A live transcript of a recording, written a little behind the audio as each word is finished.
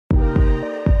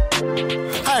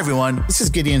Hi, everyone. This is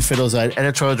Gideon Fiddleside,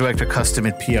 Editorial Director, Custom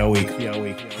at PR Week.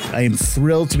 I am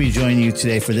thrilled to be joining you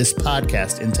today for this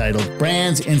podcast entitled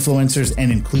Brands, Influencers,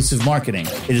 and Inclusive Marketing.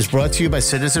 It is brought to you by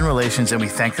Citizen Relations, and we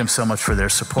thank them so much for their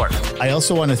support. I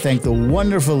also want to thank the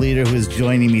wonderful leader who is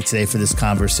joining me today for this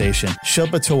conversation,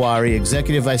 Shilpa Tiwari,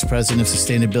 Executive Vice President of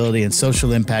Sustainability and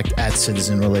Social Impact at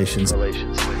Citizen Relations.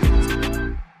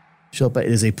 Shilpa,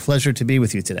 it is a pleasure to be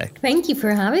with you today. Thank you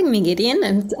for having me,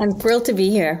 Gideon. I'm thrilled to be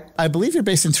here. I believe you're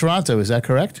based in Toronto. Is that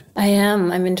correct? I am.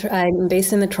 I'm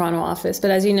based in the Toronto office.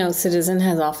 But as you know, Citizen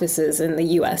has offices in the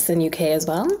US and UK as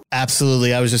well.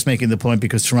 Absolutely. I was just making the point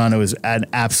because Toronto is an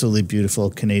absolutely beautiful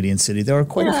Canadian city. There are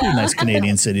quite a few nice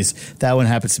Canadian cities. That one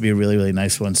happens to be a really, really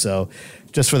nice one. So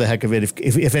just for the heck of it,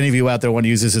 if any of you out there want to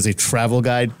use this as a travel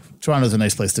guide, Toronto's a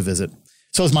nice place to visit.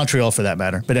 So is Montreal for that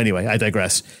matter. But anyway, I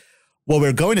digress. What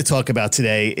we're going to talk about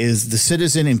today is the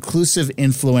Citizen Inclusive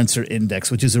Influencer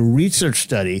Index, which is a research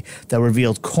study that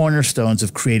revealed cornerstones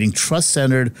of creating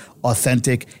trust-centered,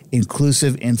 authentic,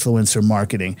 inclusive influencer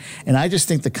marketing. And I just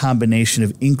think the combination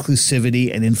of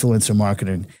inclusivity and influencer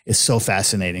marketing is so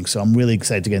fascinating. So I'm really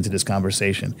excited to get into this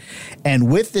conversation.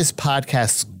 And with this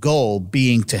podcast's goal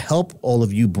being to help all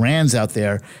of you brands out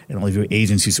there, and all of your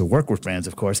agencies who work with brands,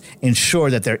 of course,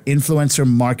 ensure that their influencer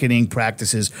marketing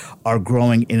practices are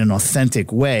growing in an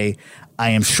authentic way, I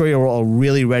am sure you're all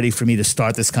really ready for me to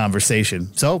start this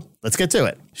conversation. So let's get to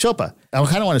it. Shilpa, I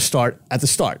kind of want to start at the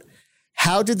start.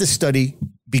 How did the study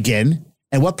begin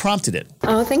and what prompted it?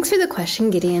 Oh, thanks for the question,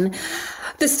 Gideon.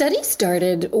 The study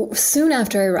started soon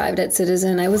after I arrived at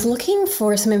Citizen. I was looking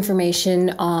for some information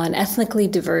on ethnically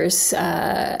diverse,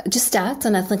 just stats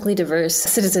on ethnically diverse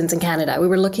citizens in Canada.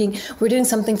 We're doing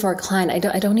something for a client.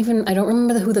 I don't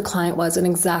remember who the client was and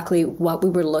exactly what we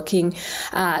were looking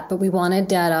at, but we wanted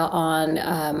data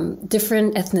on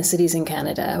different ethnicities in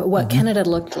Canada, what Canada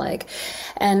looked like.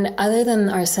 And other than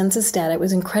our census data, it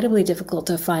was incredibly difficult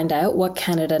to find out what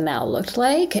Canada now looked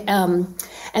like. And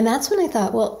that's when I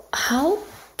thought, well,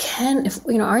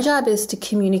 our job is to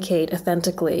communicate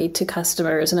authentically to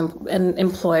customers and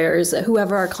employers,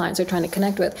 whoever our clients are trying to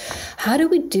connect with. How do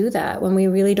we do that when we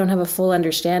really don't have a full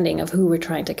understanding of who we're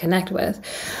trying to connect with?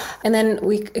 And then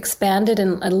we expanded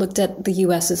and looked at the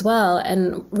US as well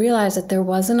and realized that there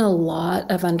wasn't a lot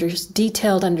of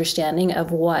detailed understanding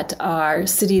of what our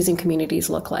cities and communities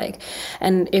look like.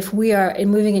 And if we are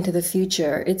moving into the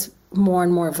future, it's more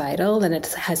and more vital than it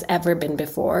has ever been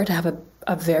before to have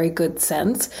a very good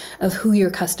sense of who your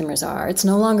customers are. It's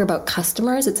no longer about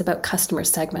customers, it's about customer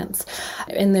segments.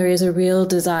 And there is a real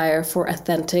desire for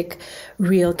authentic,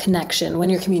 real connection when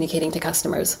you're communicating to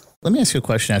customers. Let me ask you a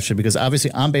question, actually, because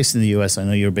obviously I'm based in the US. I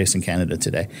know you're based in Canada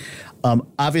today.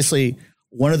 Obviously,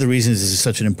 one of the reasons this is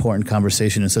such an important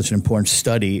conversation and such an important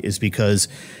study is because,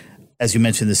 as you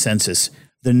mentioned, the census,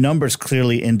 the numbers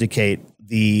clearly indicate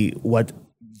what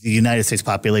the United States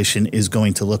population is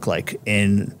going to look like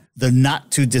in the not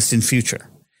too distant future.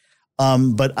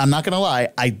 But I'm not going to lie,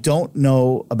 I don't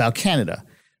know about Canada.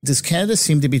 Does Canada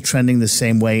seem to be trending the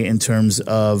same way in terms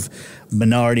of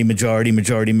minority, majority,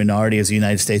 majority, minority as the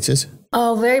United States is?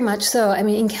 Oh, very much so. I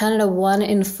mean, in Canada, 1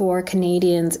 in 4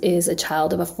 Canadians is a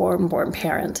child of a foreign-born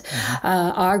parent.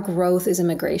 Our growth is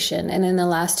immigration. And in the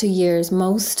last 2 years,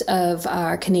 most of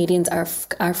our Canadians are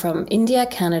from India,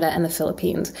 Canada, and the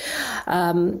Philippines.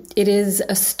 It is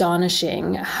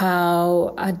astonishing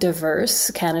how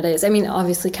diverse Canada is. I mean,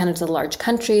 obviously, Canada's a large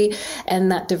country,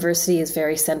 and that diversity is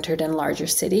very centered in larger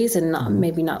cities and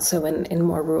maybe not so in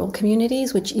more rural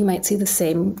communities, which you might see the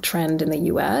same trend in the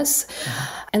U.S.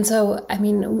 And so, I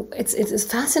mean, it's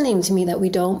fascinating to me that we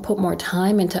don't put more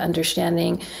time into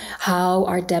understanding how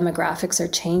our demographics are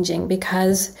changing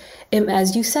because,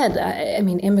 as you said, I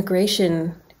mean,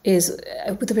 immigration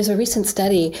there was a recent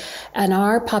study and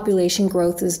our population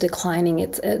growth is declining.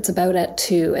 It's about at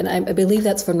 2, and I believe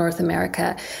that's for North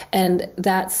America. And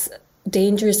that's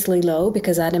dangerously low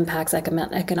because that impacts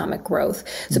economic growth.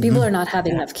 So people are not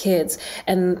having enough kids,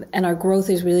 and our growth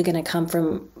is really going to come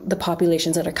from the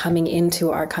populations that are coming into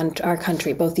our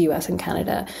country, both the U.S. and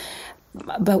Canada.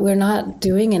 But we're not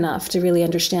doing enough to really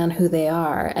understand who they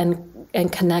are and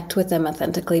connect with them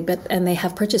authentically. And they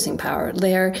have purchasing power.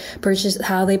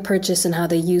 How they purchase and how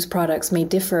they use products may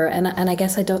differ. And I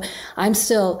guess I'm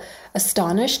still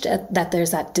astonished that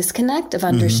there's that disconnect of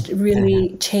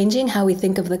really changing how we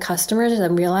think of the customers. And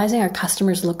I'm realizing our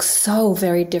customers look so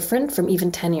very different from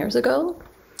even 10 years ago.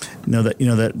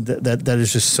 That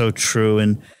is just so true.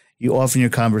 And you often your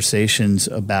conversations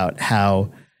about how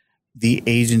the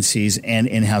agencies and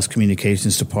in-house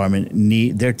communications department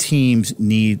their teams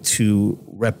need to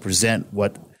represent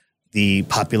what the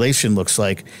population looks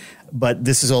like. but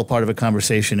this is all part of a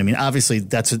conversation. I mean, obviously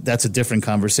that's a different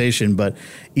conversation, but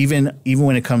even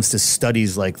when it comes to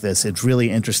studies like this, it's really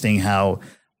interesting how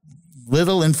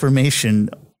little information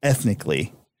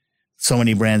ethnically so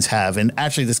many brands have. And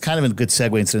actually, this kind of a good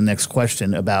segue into the next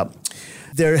question about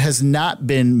there has not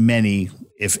been many,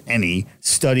 if any,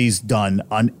 studies done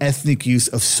on ethnic use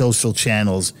of social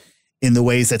channels in the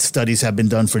ways that studies have been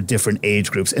done for different age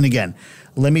groups. And again,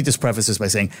 let me just preface this by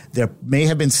saying there may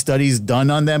have been studies done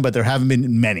on them, but there haven't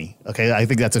been many. Okay, I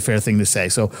think that's a fair thing to say.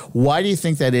 So why do you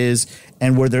think that is?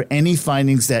 And were there any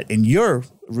findings that in your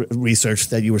research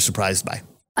that you were surprised by?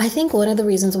 I think one of the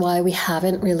reasons why we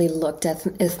haven't really looked at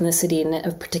ethnicity in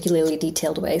a particularly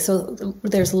detailed way. So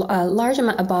there's a large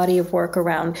amount of body of work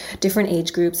around different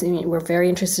age groups. I mean, we're very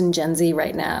interested in Gen Z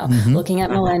right now, looking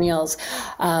at millennials,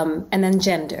 and then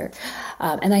gender.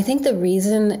 And I think the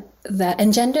reason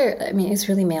and gender, I mean, it's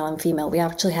really male and female. We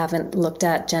actually haven't looked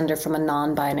at gender from a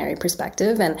non-binary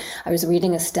perspective. And I was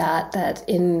reading a stat that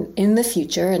in the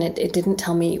future, and it didn't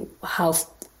tell me how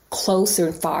close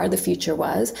or far the future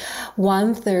was,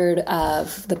 1/3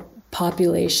 of the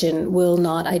population will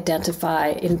not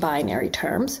identify in binary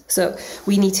terms. So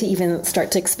we need to even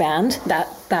start to expand that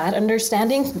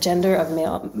understanding, gender of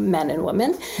male, men and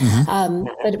women.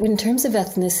 But in terms of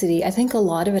ethnicity, I think a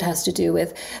lot of it has to do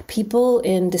with people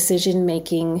in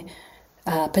decision-making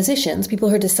positions, people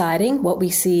who are deciding what we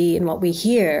see and what we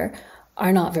hear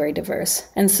are not very diverse.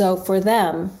 And so for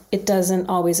them, it doesn't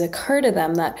always occur to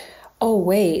them that, oh,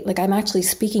 wait, like I'm actually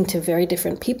speaking to very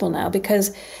different people now,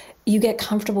 because you get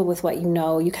comfortable with what you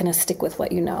know, you kind of stick with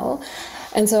what you know.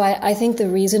 And so I think the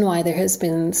reason why there has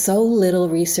been so little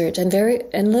research and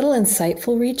little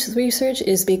insightful research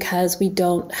is because we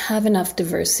don't have enough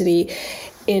diversity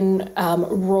in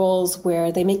roles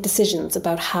where they make decisions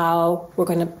about how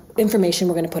information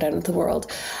we're going to put out into the world.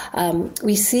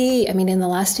 We see, I mean, in the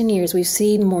last 10 years, we've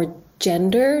seen more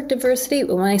gender diversity.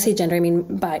 When I say gender, I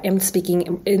mean I'm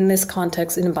speaking in this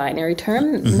context in a binary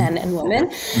term, men and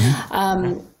women.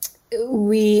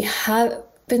 We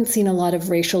haven't seen a lot of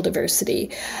racial diversity,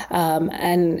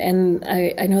 and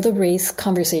I know the race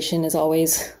conversation has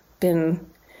always been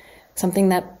something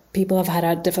that people have had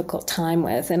a difficult time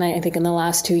with, and I think in the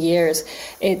last 2 years,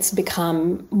 it's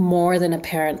become more than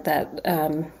apparent that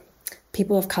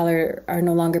people of color are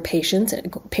no longer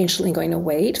patiently going to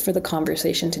wait for the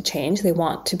conversation to change. They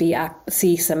want to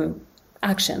see some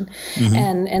action,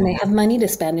 and they have money to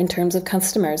spend in terms of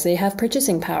customers. They have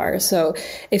purchasing power. So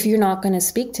if you're not going to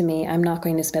speak to me, I'm not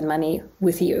going to spend money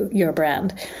with you, your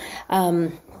brand.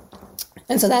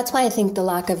 And so that's why I think the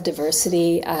lack of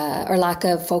diversity or lack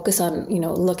of focus on,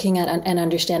 looking at and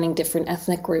understanding different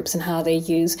ethnic groups and how they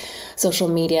use social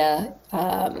media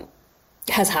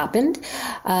has happened.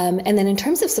 And then in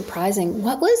terms of surprising,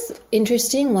 what was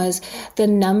interesting was the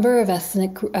number of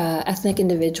ethnic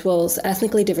individuals,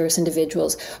 ethnically diverse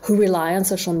individuals who rely on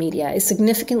social media is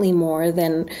significantly more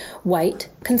than white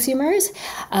consumers.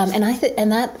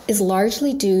 And that is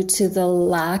largely due to the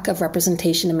lack of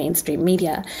representation in mainstream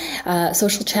media.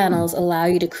 Social channels allow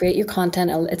you to create your content.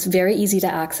 It's very easy to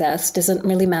access. Doesn't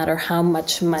really matter how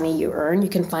much money you earn. You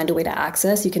can find a way to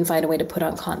access. You can find a way to put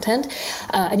on content,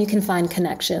 and you can find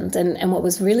connections. And what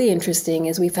was really interesting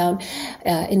is we found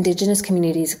Indigenous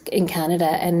communities in Canada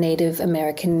and Native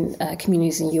American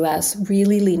communities in the US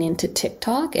really lean into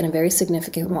TikTok in a very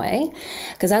significant way,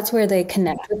 because that's where they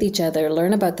connect with each other,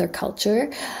 learn about their culture,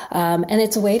 and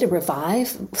it's a way to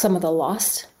revive some of the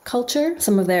lost culture,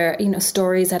 some of their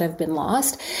stories that have been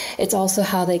lost. It's also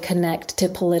how they connect to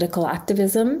political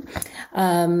activism.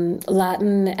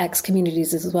 Latinx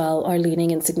communities as well are leaning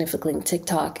in significantly in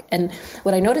TikTok. And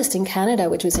what I noticed in Canada,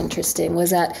 which was interesting, was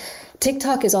that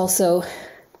TikTok is also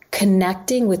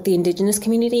connecting with the Indigenous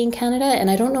community in Canada. And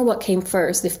I don't know what came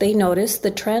first, if they noticed the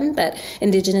trend that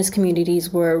Indigenous communities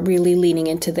were really leaning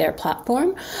into their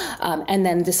platform and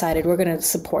then decided we're going to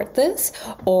support this,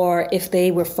 or if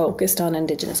they were focused on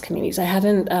Indigenous communities. I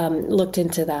haven't looked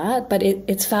into that, but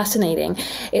it's fascinating.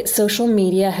 Social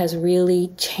media has really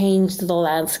changed the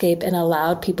landscape and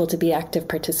allowed people to be active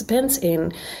participants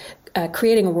in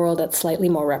creating a world that's slightly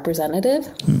more representative.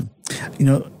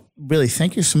 Really,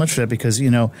 thank you so much for that, because,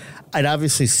 I'd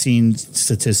obviously seen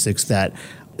statistics that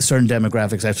certain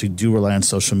demographics actually do rely on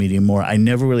social media more. I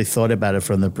never really thought about it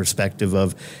from the perspective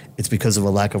of it's because of a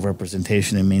lack of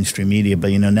representation in mainstream media. But,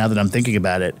 now that I'm thinking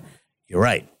about it, you're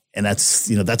right. And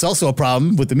that's also a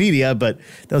problem with the media, but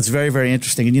that's very, very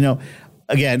interesting. And,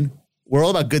 again, we're all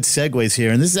about good segues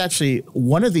here. And this is actually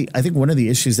one of the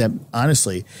issues that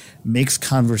honestly makes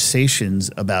conversations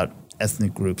about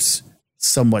ethnic groups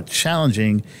somewhat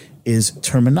challenging is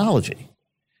terminology.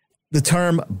 The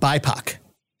term BIPOC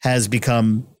has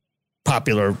become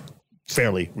popular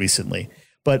fairly recently.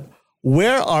 But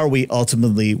where are we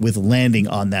ultimately with landing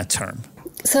on that term?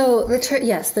 So the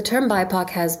term BIPOC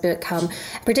has become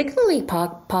particularly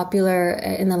popular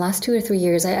in the last 2 or 3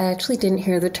 years. I actually didn't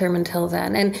hear the term until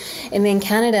then. And in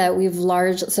Canada,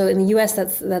 so in the US,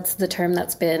 that's the term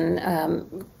that's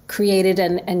been created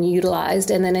and utilized.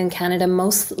 And then in Canada,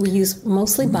 we use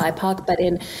mostly BIPOC, but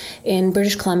in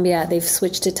British Columbia, they've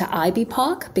switched it to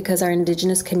IBPOC because our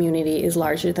Indigenous community is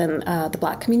larger than the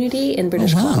Black community in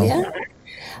British Columbia.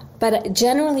 But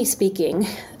generally speaking,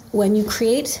 when you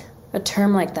create a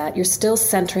term like that, you're still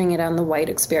centering it on the white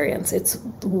experience. It's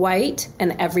white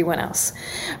and everyone else,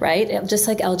 right? Just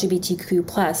like LGBTQ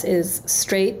plus is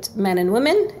straight men and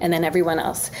women and then everyone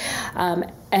else.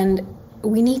 And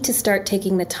we need to start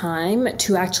taking the time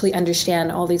to actually understand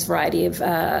all these variety of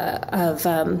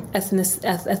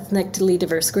ethnically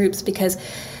diverse groups, because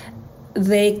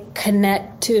they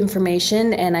connect to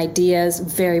information and ideas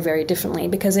very, very differently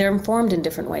because they're informed in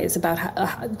different ways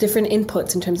about different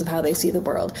inputs in terms of how they see the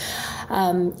world.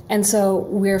 And so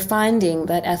we're finding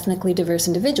that ethnically diverse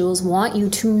individuals want you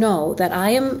to know that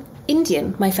I am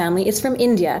Indian. My family is from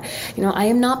India. I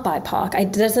am not BIPOC.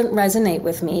 It doesn't resonate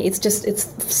with me. It's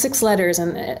 6 letters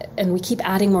and we keep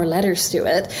adding more letters to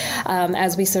it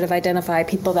as we sort of identify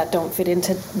people that don't fit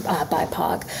into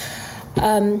BIPOC.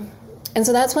 And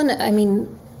so that's when,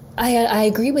 I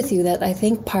agree with you that I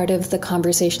think part of the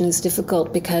conversation is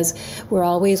difficult because we're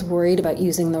always worried about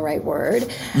using the right word.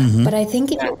 Mm-hmm. But I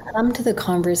think if you come to the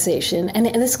conversation, and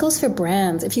this goes for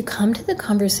brands, if you come to the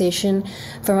conversation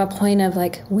from a point of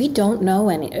like, we don't know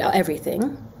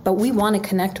everything, but we want to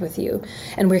connect with you.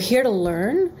 And we're here to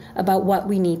learn about what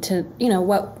we need to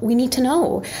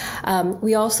know.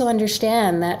 We also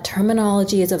understand that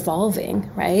terminology is evolving,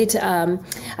 right? The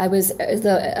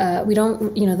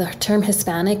term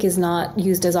Hispanic is not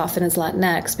used as often as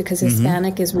Latinx because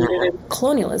Hispanic is rooted in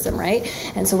colonialism, right?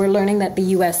 And so we're learning that the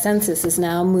U.S. Census is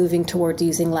now moving towards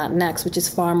using Latinx, which is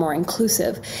far more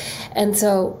inclusive. And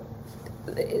so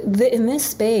in this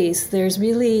space, there's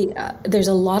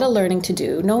a lot of learning to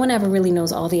do. No one ever really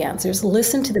knows all the answers.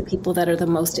 Listen to the people that are the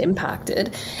most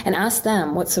impacted and ask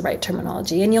them what's the right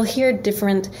terminology. And you'll hear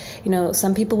different,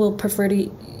 some people will prefer to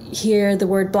hear the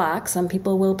word Black. Some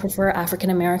people will prefer African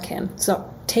American. So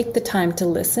take the time to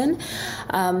listen.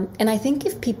 And I think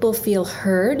if people feel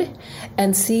heard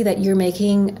and see that you're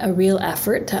making a real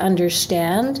effort to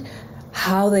understand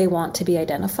how they want to be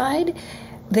identified,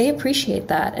 they appreciate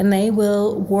that and they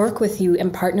will work with you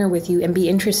and partner with you and be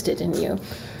interested in you.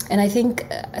 And I think,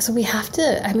 so we have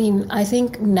to, I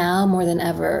think now more than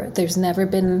ever,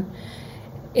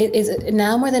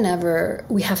 now more than ever,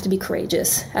 we have to be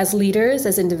courageous as leaders,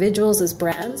 as individuals, as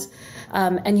brands,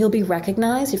 and you'll be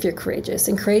recognized if you're courageous.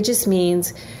 And courageous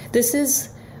means this is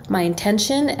my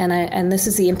intention and this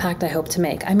is the impact I hope to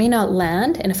make. I may not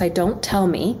land, and if I don't, tell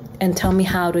me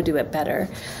how to do it better.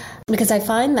 Because I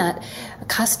find that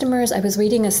I was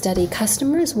reading a study,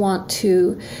 customers want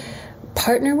to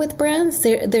partner with brands.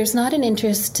 There's not an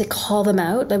interest to call them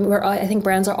out. I think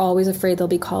brands are always afraid they'll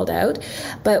be called out.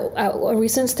 But a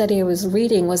recent study I was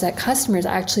reading was that customers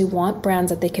actually want brands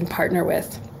that they can partner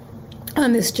with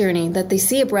on this journey, that they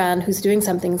see a brand who's doing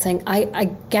something saying, I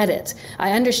get it.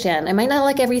 I understand. I might not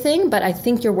like everything, but I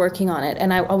think you're working on it.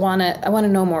 And I want to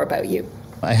know more about you.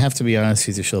 I have to be honest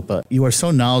with you, Shilpa. You are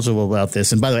so knowledgeable about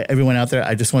this. And by the way, everyone out there,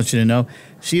 I just want you to know,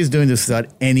 she is doing this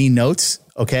without any notes,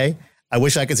 okay? I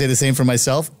wish I could say the same for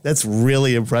myself. That's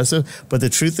really impressive. But the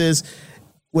truth is,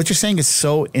 what you're saying is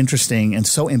so interesting and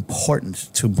so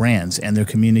important to brands and their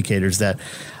communicators that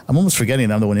I'm almost forgetting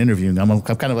that I'm the one interviewing. I'm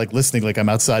kind of like listening like I'm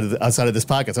outside of this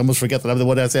podcast. I almost forget that I'm the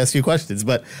one that's asked you questions.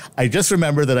 But I just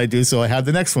remember that I do, so I have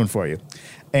the next one for you.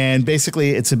 And basically,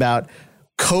 it's about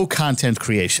co-content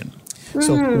creation.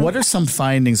 So what are some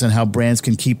findings on how brands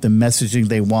can keep the messaging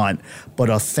they want, but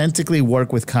authentically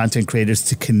work with content creators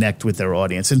to connect with their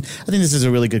audience? And I think this is a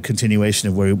really good continuation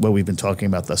of what we've been talking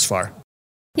about thus far.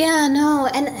 Yeah, no,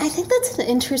 and I think that's an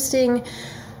interesting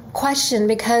question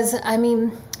because,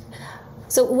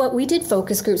 so what we did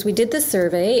focus groups, we did the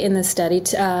survey in the study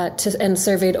and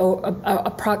surveyed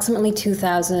approximately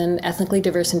 2,000 ethnically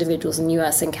diverse individuals in the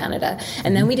U.S. and Canada.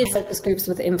 And then we did focus groups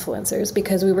with influencers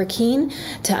because we were keen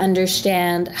to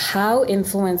understand how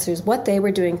influencers, what they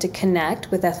were doing to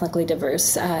connect with ethnically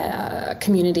diverse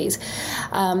communities.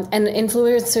 And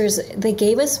influencers, they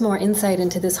gave us more insight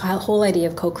into this whole idea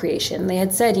of co-creation. They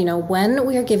had said, when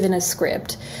we are given a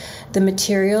script, the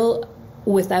material,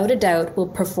 without a doubt, will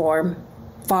perform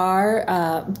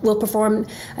will perform,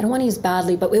 I don't want to use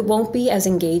badly, but it won't be as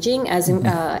engaging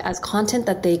as content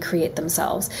that they create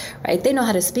themselves, right? They know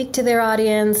how to speak to their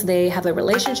audience. They have a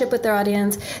relationship with their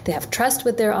audience. They have trust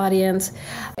with their audience.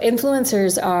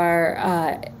 Influencers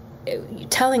are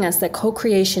telling us that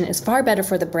co-creation is far better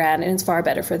for the brand and it's far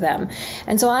better for them.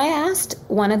 And so I asked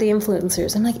one of the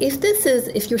influencers, I'm like,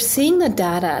 if you're seeing the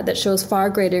data that shows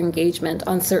far greater engagement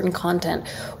on certain content,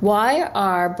 why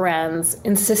are brands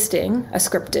insisting a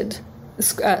scripted?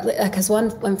 Because one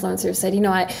influencer said,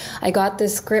 I got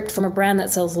this script from a brand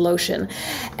that sells lotion,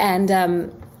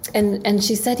 and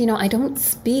she said, I don't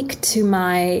speak to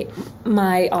my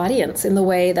audience in the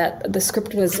way that the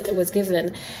script was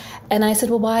given. And I said,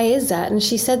 well, why is that? And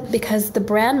she said, because the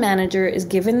brand manager is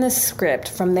given this script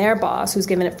from their boss, who's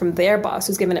given it from their boss,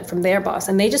 who's given it from their boss,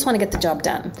 and they just want to get the job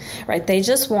done, right? They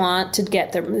just want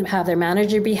to have their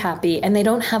manager be happy, and they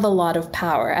don't have a lot of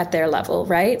power at their level,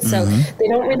 right? So they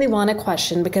don't really want to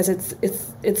question, because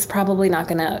it's probably not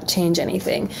going to change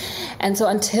anything. And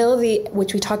so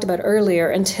which we talked about earlier,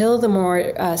 until the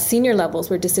more senior levels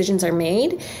where decisions are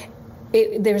made,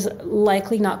 there's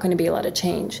likely not going to be a lot of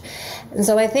change. And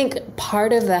so I think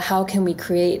part of the how can we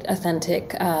create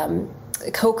authentic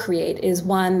co-create is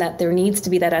one, that there needs to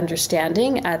be that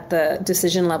understanding at the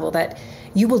decision level that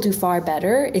you will do far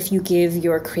better if you give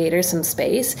your creators some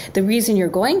space. The reason you're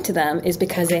going to them is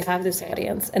because they have this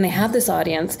audience, and they have this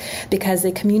audience because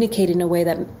they communicate in a way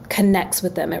that connects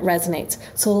with them, it resonates.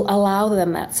 So allow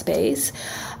them that space.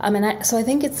 So I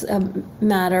think it's a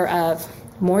matter of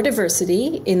more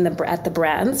diversity at the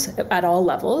brands at all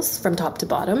levels, from top to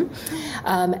bottom.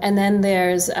 And then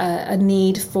there's a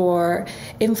need for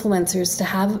influencers to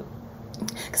have,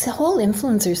 because the whole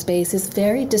influencer space is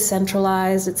very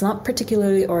decentralized. It's not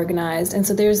particularly organized. And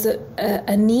so there's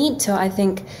a need to, I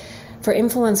think, for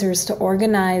influencers to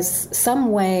organize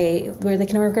some way where they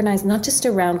can organize not just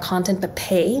around content, but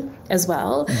pay as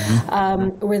well,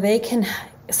 where they can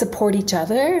support each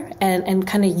other and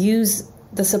kind of use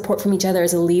the support from each other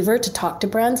as a lever to talk to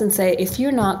brands and say, if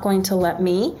you're not going to let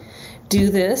me do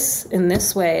this in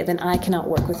this way, then I cannot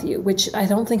work with you, which I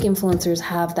don't think influencers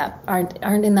have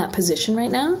aren't in that position right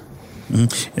now.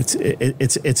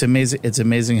 It's amazing. It's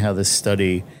amazing how this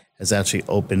study has actually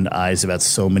opened eyes about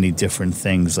so many different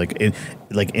things, like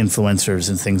influencers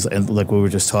and things, and like we were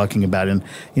just talking about. And,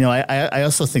 I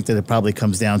also think that it probably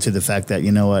comes down to the fact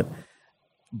that,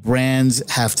 brands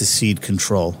have to cede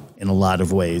control in a lot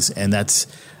of ways, and that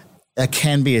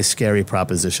can be a scary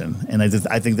proposition. And I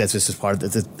think that's just as part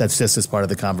of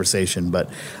the conversation. But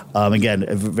again,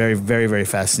 very, very, very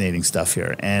fascinating stuff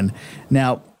here. And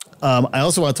now I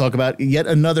also want to talk about yet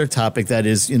another topic that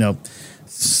is,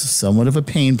 somewhat of a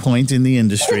pain point in the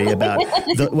industry about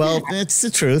it's the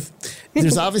truth.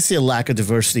 There's obviously a lack of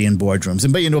diversity in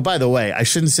boardrooms. But by the way, I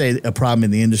shouldn't say a problem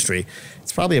in the industry.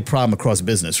 It's probably a problem across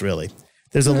business, really.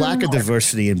 There's a lack of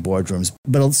diversity in boardrooms,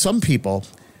 but some people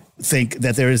think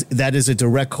that that is a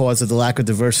direct cause of the lack of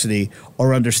diversity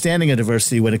or understanding of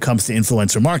diversity when it comes to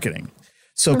influencer marketing.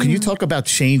 So can you talk about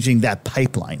changing that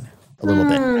pipeline a little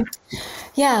bit?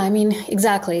 Yeah,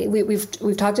 exactly.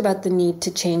 We've talked about the need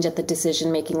to change at the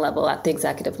decision-making level, at the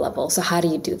executive level. So how do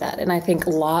you do that? And I think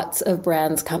lots of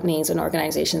brands, companies, and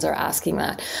organizations are asking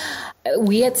that.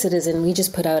 We at Citizen, we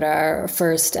just put out our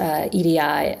first EDI,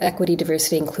 Equity,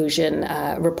 Diversity, Inclusion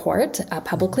report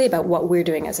publicly about what we're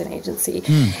doing as an agency.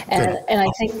 And I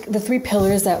think the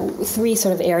three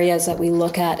sort of areas that we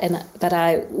look at and that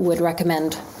I would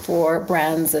recommend for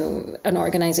brands and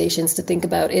organizations to think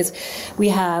about is we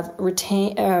have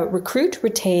recruit,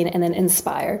 retain, and then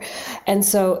inspire. And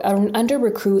so under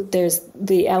recruit, there's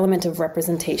the element of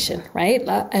representation, right?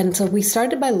 And so we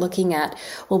started by looking at,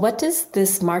 what does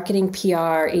this marketing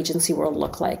PR agency world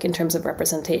look like in terms of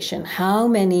representation? How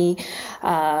many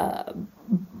Black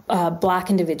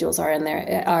individuals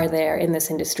are there in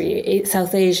this industry?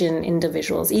 South Asian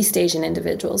individuals, East Asian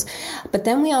individuals. But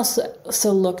then we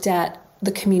also looked at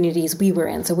the communities we were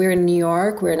in. So we're in New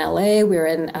York, we're in LA, we're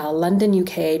in London,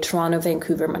 UK, Toronto,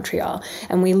 Vancouver, Montreal.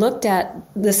 And we looked at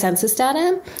the census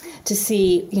data to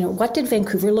see, what did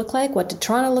Vancouver look like? What did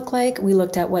Toronto look like? We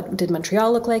looked at what did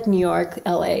Montreal look like, New York,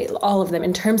 LA, all of them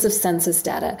in terms of census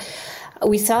data.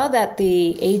 We saw that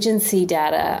the agency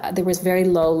data, there was very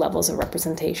low levels of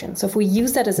representation. So if we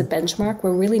use that as a benchmark,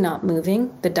 we're really not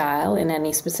moving the dial in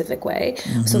any specific way.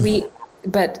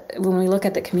 But when we look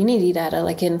at the community data,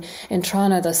 like in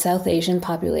Toronto, the South Asian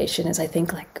population is, I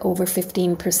think, like over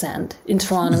 15% in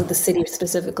Toronto, the city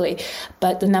specifically.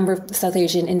 But the number of South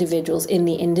Asian individuals in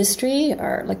the industry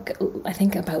are I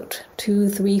think about 2,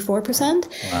 3,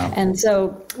 4%. Wow. And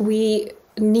so we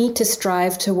need to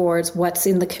strive towards what's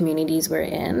in the communities we're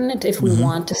in if we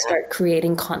want to start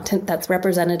creating content that's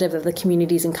representative of the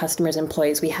communities and customers,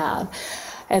 employees we have.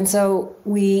 And so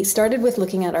we started with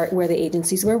looking at where the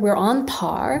agencies were. We're on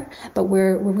par, but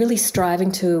we're really striving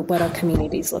to what our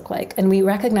communities look like. And we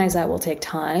recognize that will take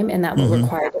time and that will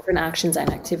require different actions and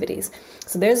activities.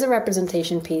 So there's the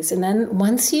representation piece. And then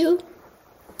once you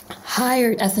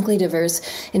hire ethnically diverse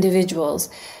individuals,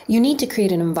 you need to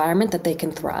create an environment that they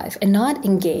can thrive and not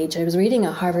engage. I was reading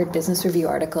a Harvard Business Review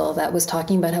article that was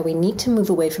talking about how we need to move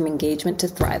away from engagement to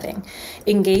thriving.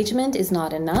 Engagement is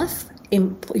not enough.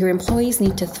 Your employees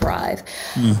need to thrive.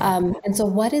 And so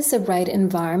what is the right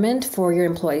environment for your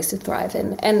employees to thrive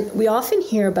in? And we often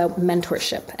hear about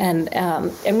mentorship,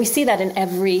 and we see that in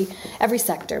every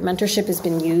sector. Mentorship has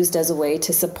been used as a way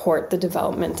to support the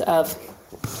development of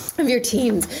your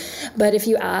teams. But if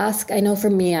you ask, I know for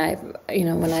me,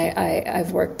 when I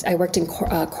worked in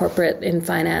corporate in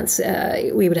finance,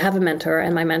 we would have a mentor,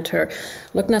 and my mentor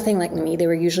looked nothing like me. They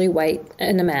were usually white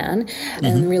and a man.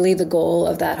 And really the goal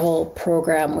of that whole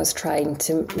program was trying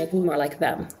to make me more like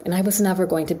them. And I was never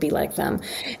going to be like them.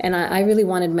 And I really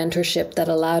wanted mentorship that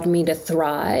allowed me to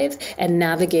thrive and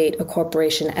navigate a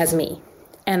corporation as me.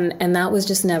 And that was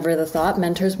just never the thought.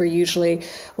 Mentors were usually,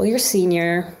 well, you're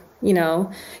senior,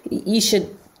 you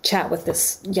should chat with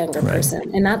this younger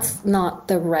person. And that's not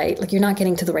the right, you're not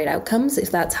getting to the right outcomes if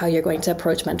that's how you're going to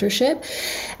approach mentorship.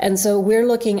 And so we're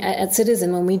looking at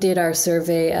Citizen, when we did our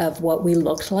survey of what we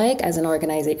looked like as an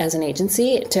organization, as an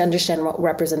agency, to understand what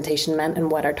representation meant and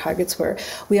what our targets were.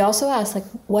 We also asked,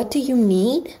 what do you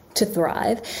need to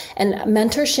thrive? And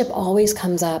mentorship always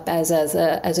comes up as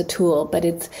a tool, but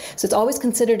it's always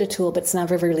considered a tool, but it's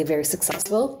never really very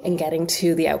successful in getting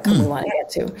to the outcome we want to get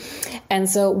to. And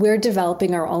so we're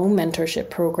developing our own mentorship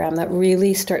program that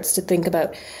really starts to think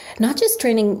about not just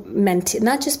training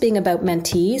not just being about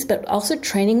mentees, but also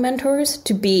training mentors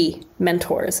to be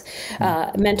mentors,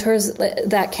 mentors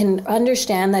that can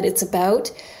understand that it's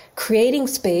about creating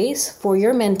space for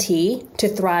your mentee to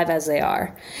thrive as they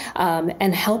are,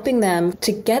 and helping them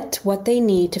to get what they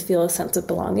need to feel a sense of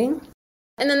belonging.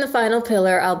 And then the final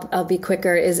pillar, I'll be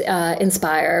quicker, is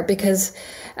inspire, because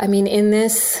in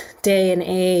this day and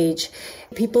age,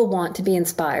 people want to be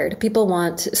inspired. People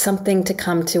want something to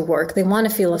come to work. They want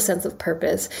to feel a sense of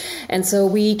purpose. And so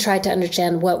we tried to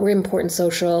understand what were important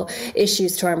social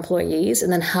issues to our employees,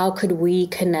 and then how could we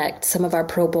connect some of our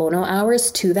pro bono hours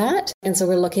to that. And so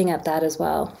we're looking at that as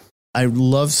well. I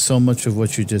love so much of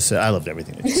what you just said. I loved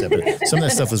everything that you said, but some of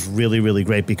that stuff was really, really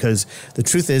great, because the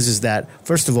truth is that,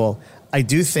 first of all, I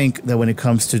do think that when it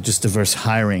comes to just diverse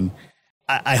hiring,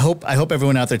 I hope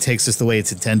everyone out there takes this the way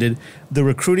it's intended. The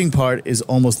recruiting part is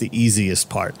almost the easiest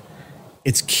part.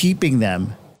 It's keeping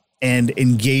them and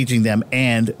engaging them,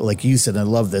 and like you said, I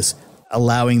love this,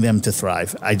 allowing them to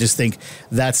thrive. I just think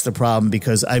that's the problem,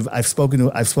 because I've spoken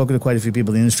to quite a few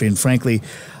people in the industry, and frankly,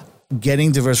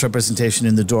 getting diverse representation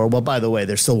in the door. Well, by the way,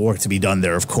 there's still work to be done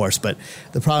there, of course, but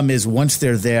the problem is once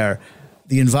they're there,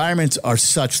 the environments are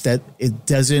such that it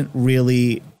doesn't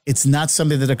really. It's not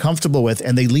something that they're comfortable with,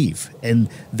 and they leave. And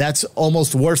that's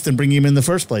almost worse than bringing them in the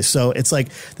first place. So it's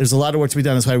there's a lot of work to be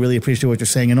done. That's why I really appreciate what you're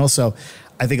saying. And also,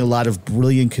 I think a lot of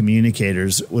brilliant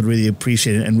communicators would really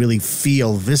appreciate it and really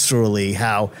feel viscerally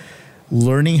how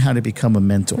learning how to become a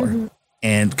mentor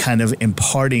and kind of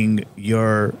imparting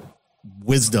your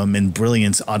wisdom and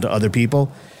brilliance onto other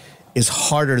people is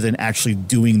harder than actually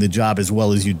doing the job as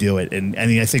well as you do it. And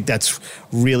I think that's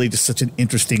really just such an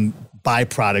interesting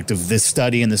byproduct of this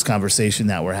study and this conversation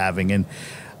that we're having. And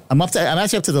I'm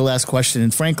actually up to the last question.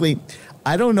 And frankly,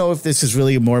 I don't know if this is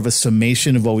really more of a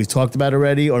summation of what we've talked about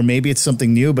already, or maybe it's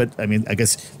something new, but I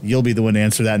guess you'll be the one to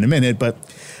answer that in a minute. But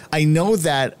I know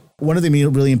that one of the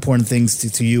really important things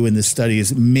to you in this study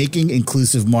is making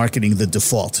inclusive marketing the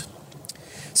default.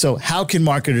 So how can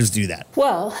marketers do that?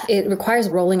 Well, it requires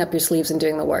rolling up your sleeves and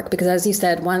doing the work, because as you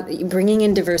said, bringing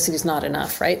in diversity is not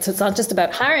enough, right? So it's not just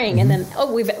about hiring and then,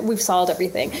 we've solved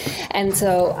everything. And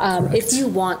so if you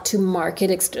want to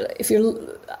market,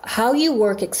 how you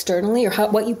work externally, or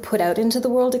what you put out into the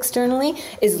world externally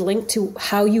is linked to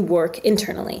how you work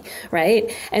internally,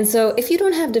 right? And so if you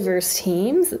don't have diverse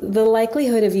teams, the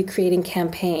likelihood of you creating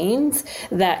campaigns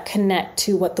that connect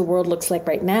to what the world looks like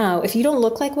right now, if you don't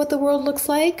look like what the world looks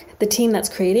like, the team that's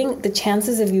creating, the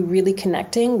chances of you really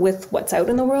connecting with what's out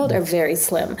in the world are very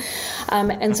slim.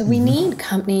 And so we need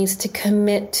companies to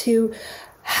commit to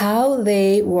how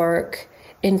they work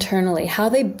internally, how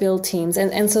they build teams.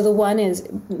 And so the one is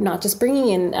not just bringing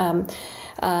in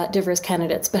diverse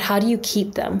candidates, but how do you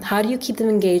keep them? How do you keep them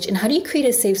engaged? And how do you create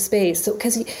a safe space? So,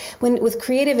 because with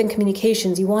creative and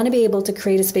communications, you want to be able to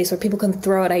create a space where people can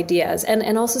throw out ideas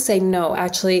and also say, no,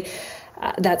 actually,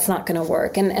 that's not going to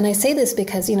work. And I say this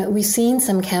because, we've seen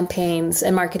some campaigns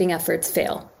and marketing efforts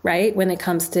fail, right? When it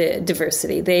comes to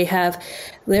diversity, there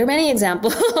are many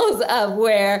examples of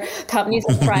where companies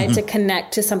have tried to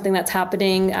connect to something that's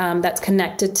happening that's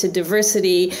connected to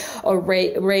diversity or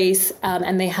race,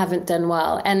 and they haven't done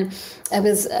well. And I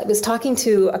was talking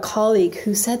to a colleague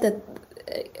who said that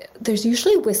there's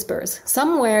usually whispers.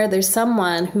 Somewhere there's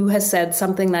someone who has said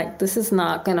something like, this is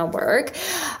not going to work,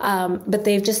 but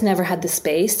they've just never had the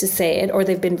space to say it, or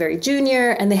they've been very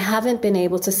junior and they haven't been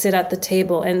able to sit at the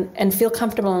table and feel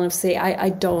comfortable enough to say, I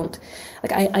don't.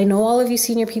 I know all of you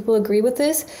senior people agree with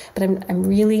this, but I'm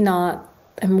really not.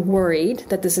 I'm worried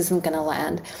that this isn't going to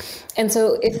land. And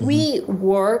so if we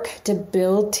work to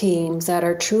build teams that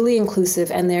are truly inclusive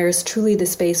and there's truly the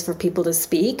space for people to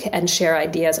speak and share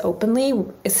ideas openly,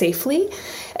 safely,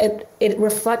 it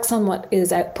reflects on what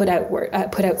is put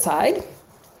outside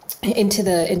into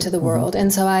the world.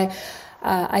 And so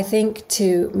I think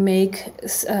to make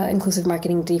inclusive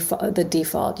marketing the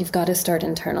default, you've got to start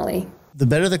internally. The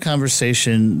better the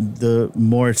conversation, the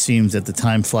more it seems that the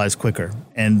time flies quicker.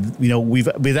 And, we've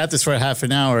been at this for a half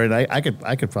an hour, and I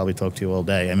could probably talk to you all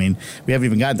day. I mean, we haven't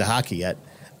even gotten to hockey yet.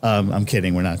 I'm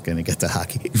kidding. We're not going to get to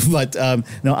hockey. But,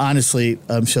 no, honestly,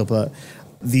 Shilpa,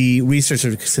 the research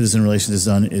that Citizen Relations has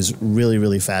done is really,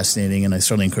 really fascinating, and I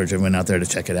certainly encourage everyone out there to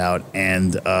check it out.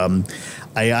 And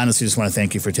I honestly just want to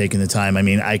thank you for taking the time. I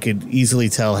mean, I could easily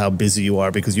tell how busy you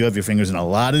are because you have your fingers in a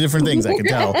lot of different things, I can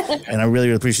tell. And I really,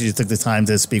 really appreciate you took the time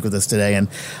to speak with us today, and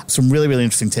some really, really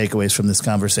interesting takeaways from this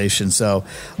conversation. So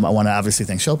I want to obviously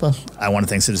thank Shilpa. I want to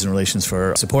thank Citizen Relations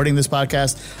for supporting this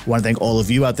podcast. I want to thank all of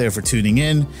you out there for tuning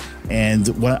in. And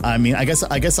I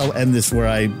guess I'll end this where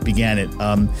I began it.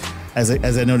 As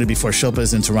I noted before, Shilpa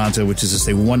is in Toronto, which is just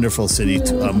a wonderful city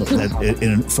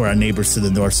for our neighbors to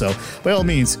the north. So by all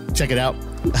means, check it out.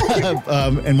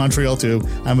 And Montreal too.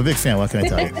 I'm a big fan. What can I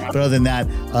tell you? But other than that,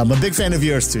 I'm a big fan of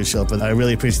yours too, Shilpa. I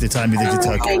really appreciate the time you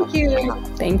took. Thank you.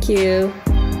 Thank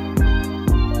you.